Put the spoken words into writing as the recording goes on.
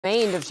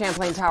Remains of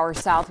Champlain Towers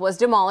South was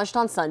demolished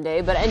on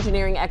Sunday, but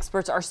engineering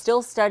experts are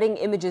still studying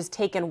images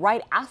taken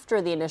right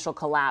after the initial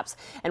collapse.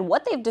 And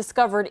what they've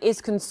discovered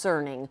is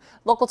concerning.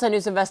 Local 10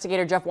 News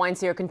investigator Jeff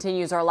Weinseer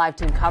continues our live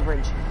team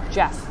coverage.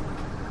 Jeff.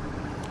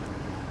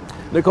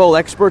 Nicole,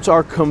 experts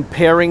are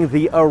comparing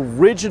the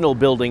original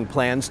building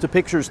plans to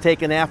pictures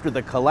taken after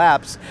the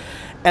collapse,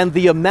 and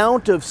the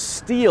amount of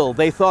steel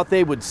they thought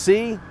they would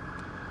see,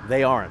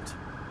 they aren't.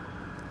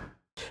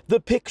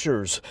 The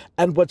pictures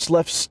and what's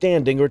left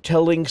standing are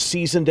telling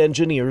seasoned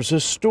engineers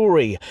a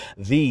story.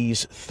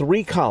 These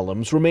three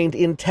columns remained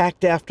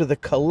intact after the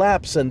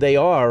collapse, and they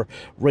are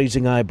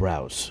raising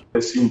eyebrows.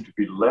 There seemed to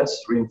be less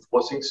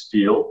reinforcing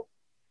steel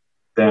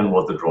than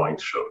what the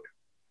drawings showed.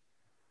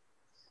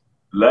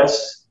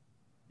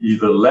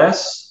 Either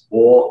less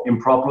or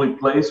improperly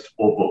placed,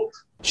 or both.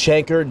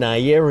 Shankar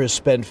Nair has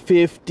spent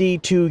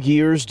 52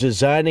 years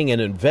designing and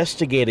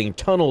investigating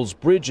tunnels,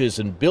 bridges,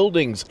 and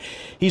buildings.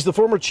 He's the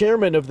former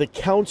chairman of the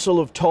Council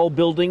of Tall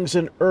Buildings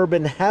and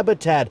Urban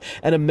Habitat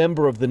and a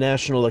member of the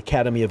National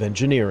Academy of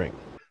Engineering.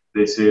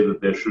 They say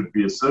that there should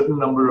be a certain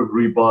number of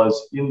rebars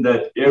in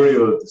that area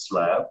of the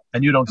slab.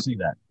 And you don't see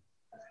that.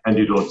 And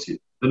you don't see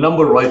it. The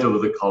number right over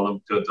the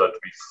column turns out to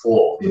be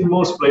 4. In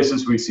most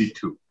places we see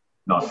 2,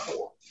 not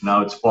 4.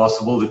 Now, it's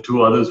possible the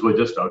 2 others were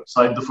just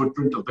outside the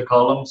footprint of the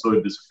column, so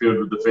it disappeared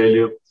with the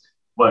failure,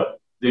 but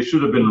they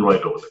should have been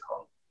right over the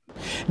column.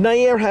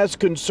 Nair has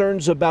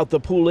concerns about the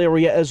pool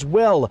area as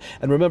well.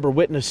 And remember,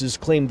 witnesses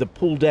claimed the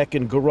pool deck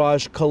and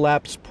garage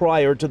collapsed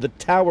prior to the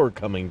tower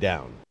coming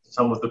down.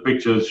 Some of the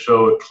pictures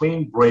show a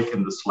clean break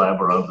in the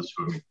slab around the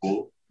swimming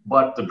pool,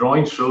 but the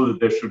drawings show that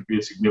there should be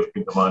a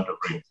significant amount of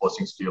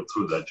reinforcing steel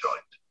through that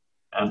joint.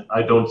 And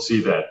I don't see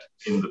that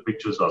in the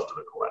pictures after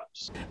the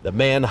collapse. The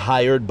man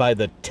hired by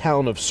the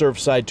town of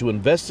Surfside to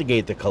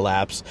investigate the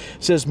collapse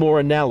says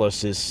more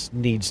analysis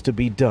needs to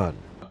be done.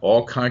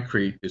 All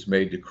concrete is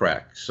made to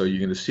crack, so you're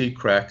going to see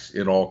cracks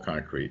in all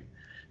concrete.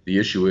 The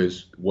issue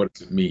is, what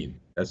does it mean?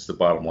 That's the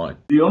bottom line.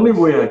 The only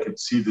way I could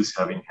see this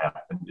having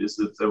happened is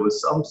that there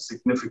was some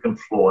significant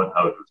flaw in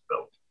how it was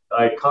built.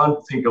 I can't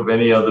think of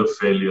any other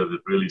failure that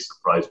really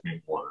surprised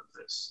me more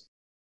than this.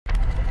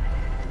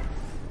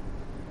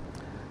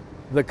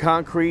 The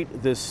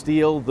concrete, the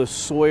steel, the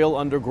soil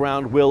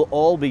underground will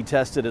all be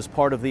tested as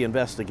part of the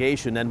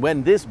investigation. And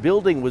when this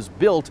building was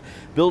built,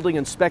 building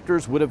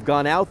inspectors would have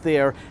gone out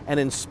there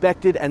and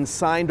inspected and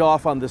signed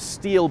off on the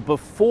steel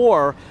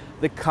before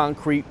the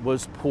concrete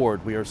was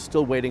poured. We are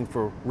still waiting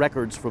for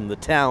records from the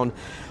town.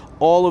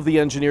 All of the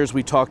engineers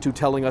we talked to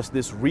telling us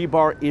this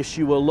rebar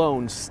issue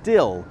alone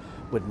still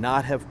would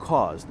not have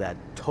caused that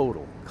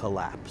total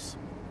collapse.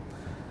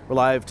 We're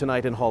live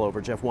tonight in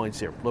Haulover. Jeff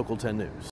Weinseer, Local 10 News.